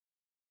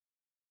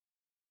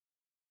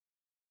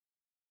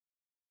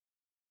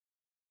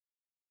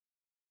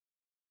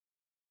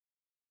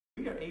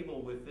are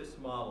able with this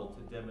model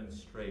to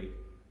demonstrate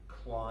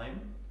climb,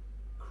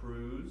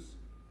 cruise,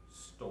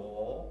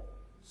 stall,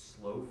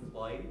 slow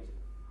flight,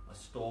 a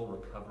stall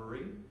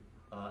recovery,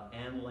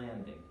 and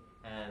landing,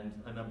 and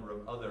a number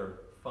of other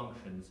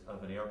functions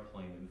of an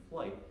airplane in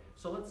flight.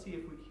 So let's see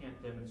if we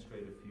can't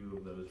demonstrate a few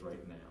of those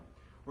right now.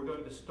 We're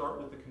going to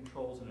start with the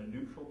controls in a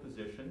neutral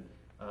position,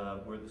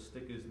 where the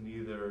stick is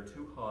neither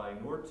too high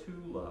nor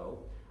too low,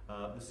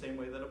 the same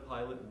way that a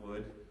pilot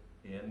would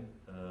in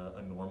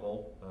a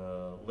normal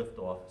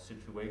liftoff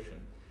situation.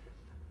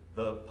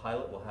 The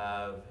pilot will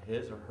have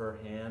his or her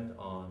hand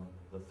on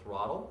the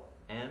throttle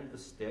and the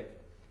stick,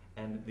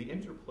 and the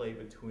interplay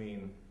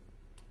between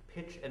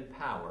pitch and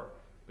power,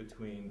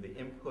 between the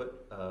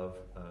input of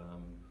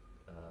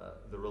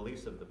the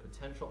release of the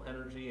potential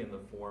energy in the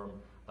form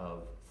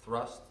of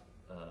thrust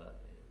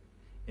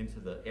into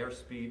the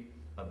airspeed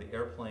of the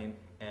airplane,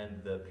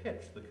 and the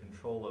pitch, the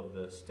control of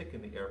the stick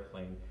in the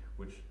airplane,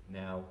 which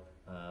now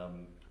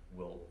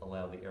will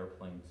allow the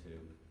airplane to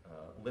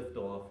lift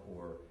off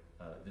or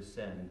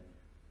descend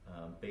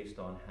based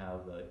on how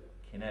the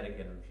kinetic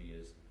energy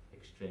is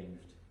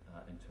exchanged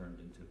and turned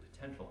into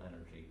potential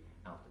energy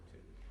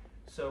altitude.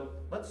 So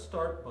let's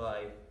start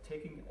by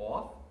taking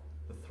off.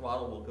 The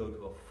throttle will go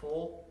to a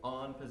full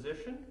on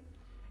position,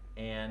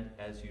 and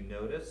as you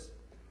notice,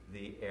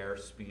 the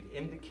airspeed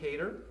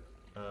indicator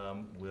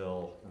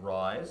will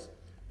rise.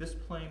 This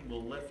plane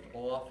will lift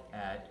off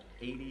at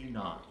 80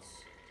 knots,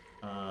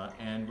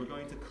 and we're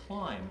going to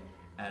climb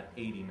at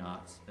 80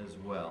 knots as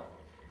well.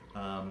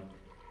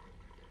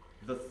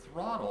 The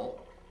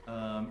throttle,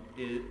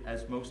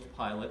 as most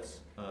pilots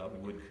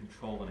would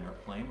control an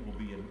airplane, will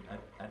be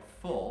at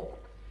full.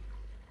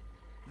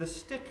 The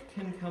stick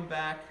can come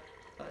back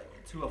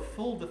to a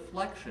full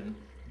deflection,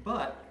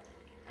 but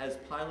as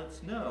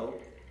pilots know,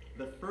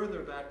 the further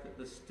back that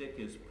the stick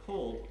is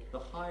pulled, the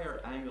higher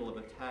angle of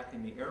attack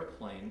in the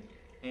airplane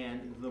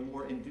and the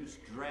more induced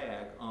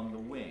drag on the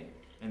wing.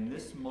 And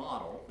this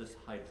model, this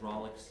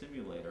hydraulic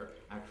simulator,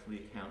 actually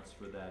accounts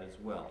for that as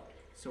well.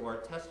 So our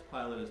test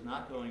pilot is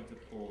not going to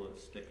pull the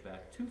stick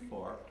back too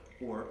far,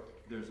 or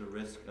there's a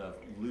risk of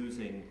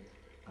losing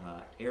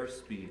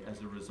airspeed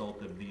as a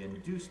result of the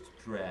induced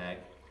drag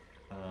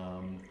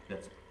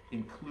that's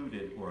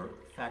included or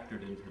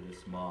factored into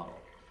this model.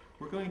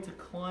 We're going to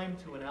climb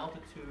to an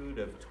altitude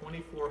of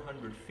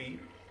 2,400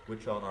 feet,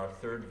 which on our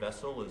third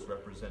vessel is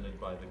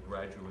represented by the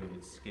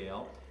graduated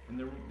scale, and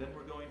then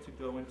we're going to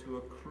go into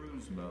a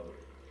cruise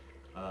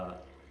mode.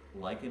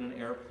 Like in an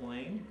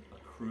airplane, a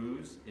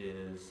cruise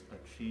is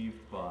achieved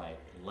by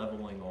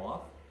leveling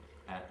off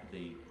at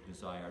the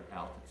desired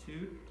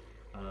altitude,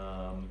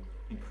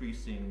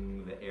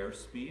 increasing the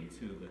airspeed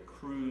to the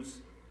cruise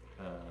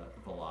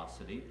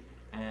velocity,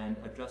 and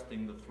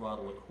adjusting the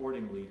throttle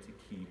accordingly to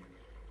keep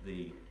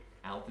the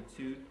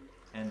altitude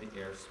and the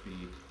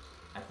airspeed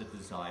at the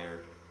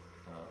desired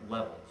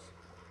levels.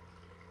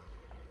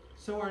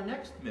 So our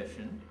next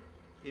mission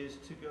is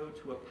to go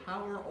to a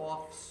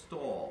power-off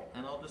stall,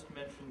 and I'll just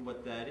mention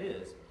what that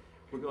is.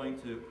 We're going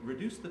to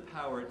reduce the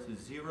power to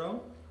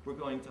 0, we're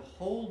going to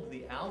hold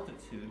the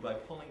altitude by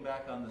pulling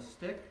back on the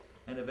stick,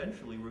 and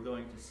eventually we're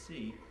going to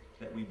see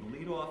that we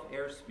bleed off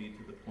airspeed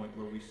to the point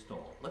where we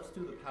stall. Let's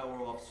do the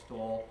power-off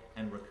stall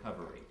and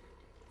recovery.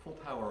 Full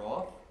power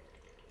off,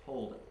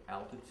 hold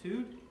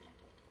altitude,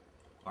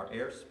 our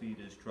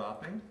airspeed is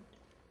dropping,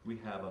 we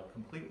have a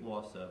complete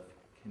loss of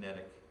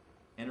kinetic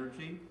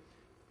energy.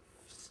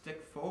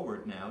 Stick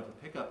forward now to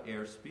pick up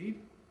airspeed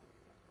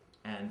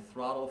and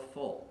throttle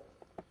full.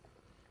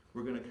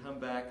 We're going to come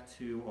back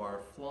to our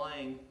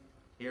flying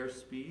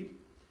airspeed,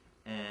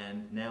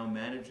 and now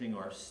managing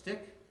our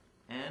stick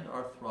and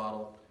our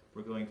throttle,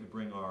 we're going to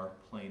bring our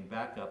plane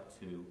back up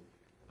to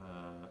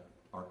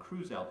our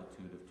cruise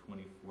altitude of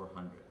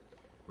 2,400.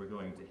 We're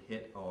going to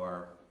hit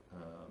our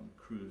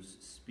cruise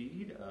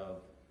speed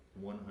of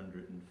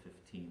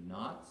 115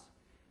 knots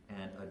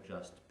and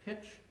adjust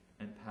pitch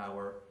and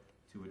power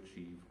to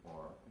achieve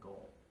our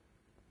goal.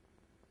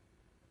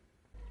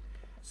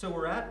 So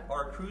we're at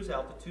our cruise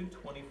altitude,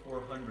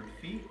 2,400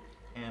 feet,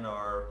 and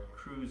our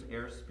cruise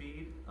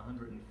airspeed,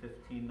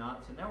 115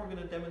 knots, and now we're going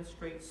to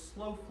demonstrate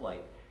slow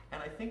flight.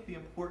 And I think the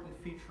important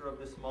feature of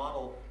this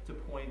model to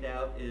point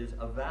out is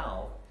a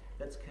valve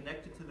that's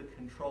connected to the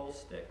control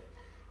stick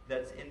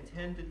that's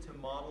intended to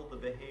model the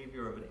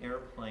behavior of an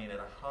airplane at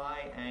a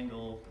high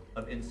angle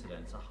of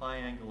incidence, a high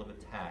angle of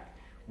attack,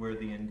 where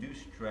the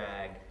induced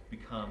drag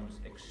becomes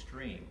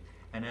extreme.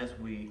 And as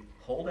we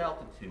hold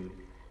altitude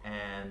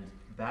and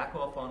back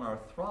off on our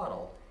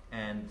throttle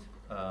and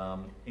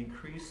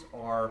increase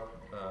our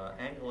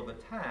angle of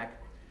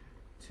attack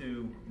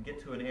to get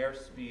to an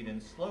airspeed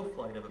in slow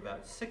flight of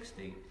about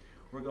 60,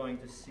 we're going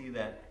to see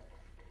that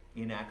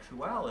in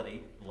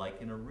actuality,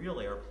 like in a real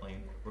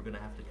airplane, we're going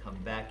to have to come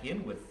back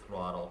in with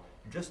throttle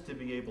just to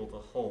be able to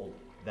hold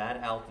that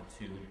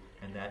altitude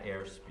and that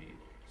airspeed.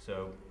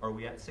 So are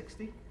we at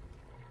 60?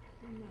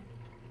 No.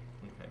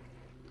 Okay.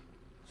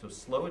 So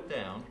slow it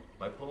down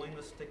by pulling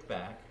the stick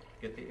back,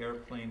 get the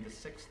airplane to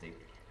 60.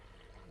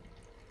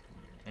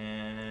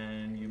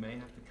 and you may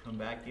have to come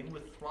back in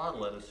with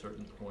throttle at a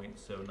certain point,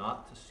 so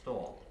not to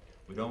stall.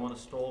 We don't want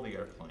to stall the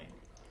airplane.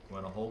 We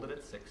want to hold it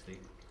at 60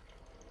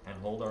 and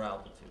hold our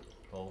altitude.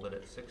 Hold it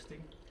at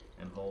 60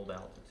 and hold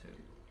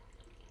altitude.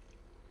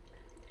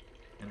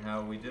 And how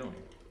are we doing?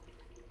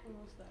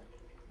 Almost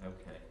there.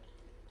 Okay.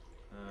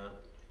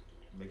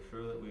 Make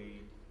sure that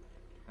we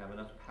have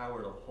enough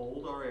power to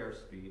hold our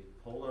airspeed,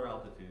 hold our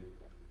altitude.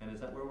 And is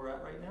that where we're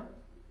at right now?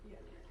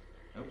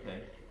 Yeah.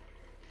 Okay.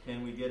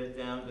 Can we get it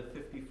down to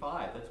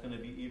 55? That's going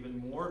to be even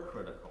more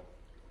critical.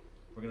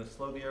 We're going to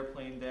slow the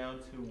airplane down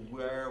to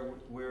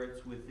where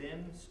it's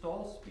within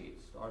stall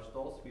speeds. Our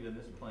stall speed in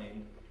this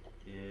plane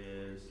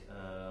is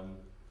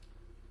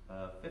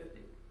 50.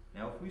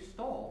 Now if we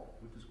stall,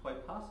 which is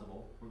quite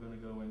possible, we're going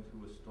to go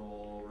into a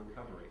stall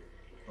recovery.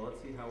 So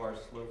let's see how our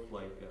slow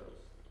flight goes.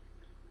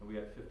 Are we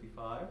at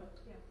 55?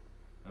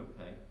 Yeah.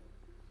 Okay.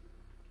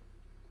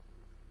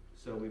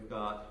 So we've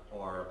got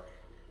our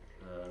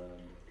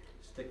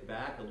stick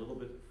back a little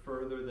bit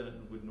further than it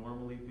would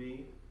normally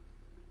be.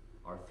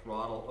 Our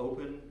throttle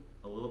open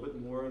a little bit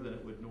more than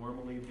it would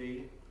normally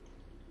be,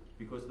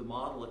 because the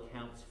model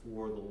accounts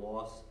for the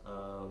loss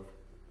of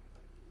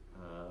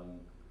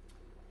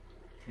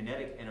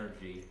kinetic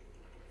energy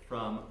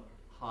from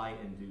high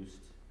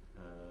induced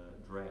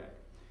drag.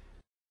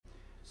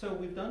 So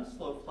we've done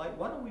slow flight.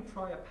 Why don't we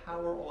try a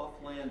power off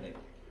landing?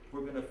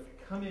 We're going to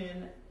come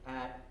in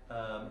at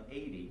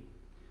 80.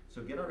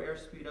 So get our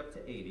airspeed up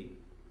to 80.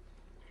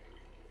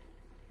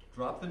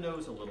 Drop the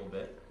nose a little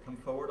bit. Come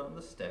forward on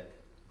the stick.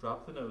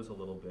 Drop the nose a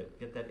little bit.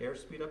 Get that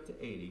airspeed up to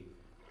 80.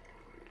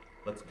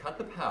 Let's cut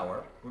the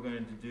power. We're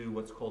going to do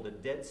what's called a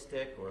dead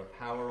stick or a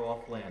power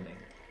off landing.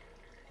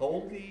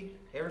 Hold the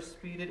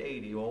airspeed at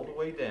 80 all the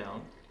way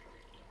down.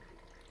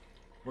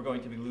 We're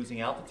going to be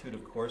losing altitude,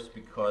 of course,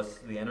 because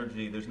the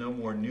energy, there's no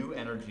more new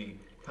energy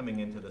coming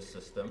into the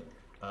system.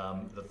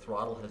 The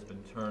throttle has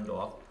been turned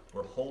off.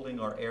 We're holding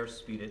our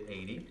airspeed at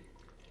 80.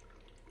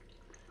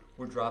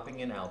 We're dropping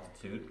in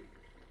altitude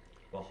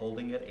while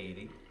holding at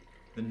 80.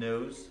 The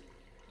nose,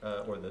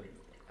 or the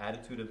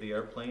attitude of the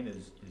airplane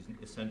is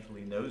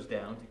essentially nose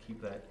down to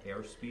keep that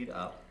airspeed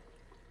up.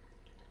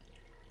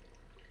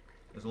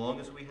 As long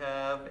as we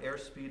have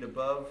airspeed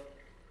above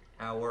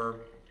our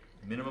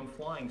minimum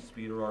flying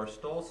speed or our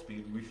stall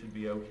speed, we should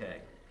be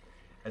okay.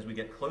 As we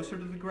get closer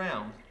to the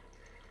ground,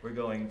 we're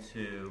going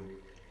to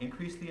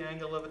increase the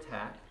angle of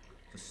attack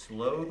to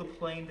slow the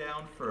plane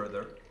down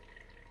further.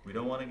 We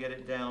don't want to get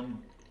it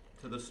down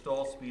to the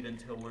stall speed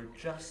until we're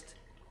just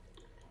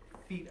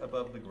feet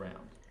above the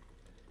ground.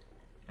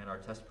 And our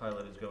test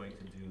pilot is going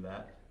to do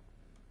that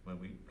when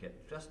we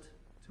get just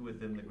to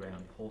within the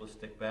ground. Pull the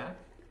stick back.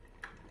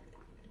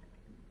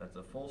 That's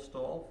a full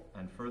stall,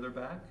 and further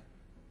back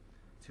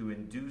to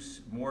induce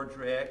more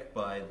drag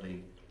by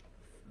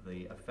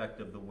the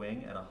effect of the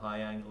wing at a high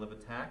angle of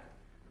attack.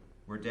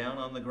 We're down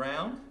on the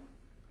ground,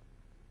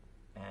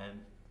 and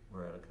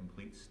we're at a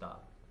complete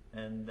stop.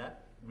 And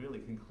that really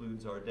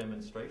concludes our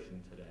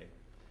demonstration today.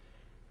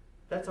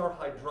 That's our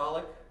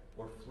hydraulic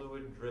or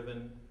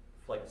fluid-driven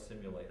flight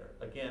simulator.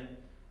 Again,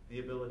 the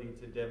ability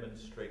to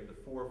demonstrate the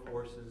four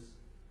forces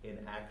in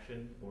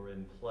action or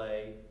in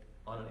play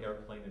on an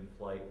airplane in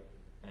flight,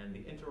 and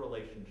the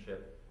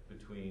interrelationship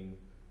between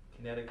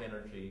kinetic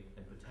energy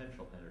and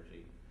potential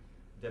energy,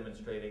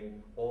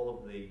 demonstrating all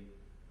of the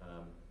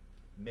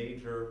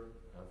major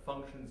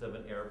functions of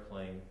an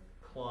airplane: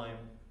 climb,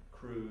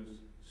 cruise,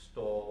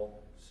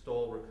 stall,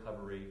 stall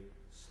recovery,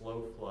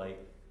 slow flight,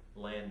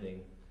 landing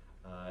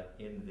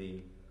in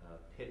the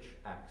pitch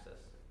axis.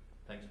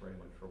 Thanks very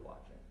much for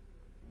watching.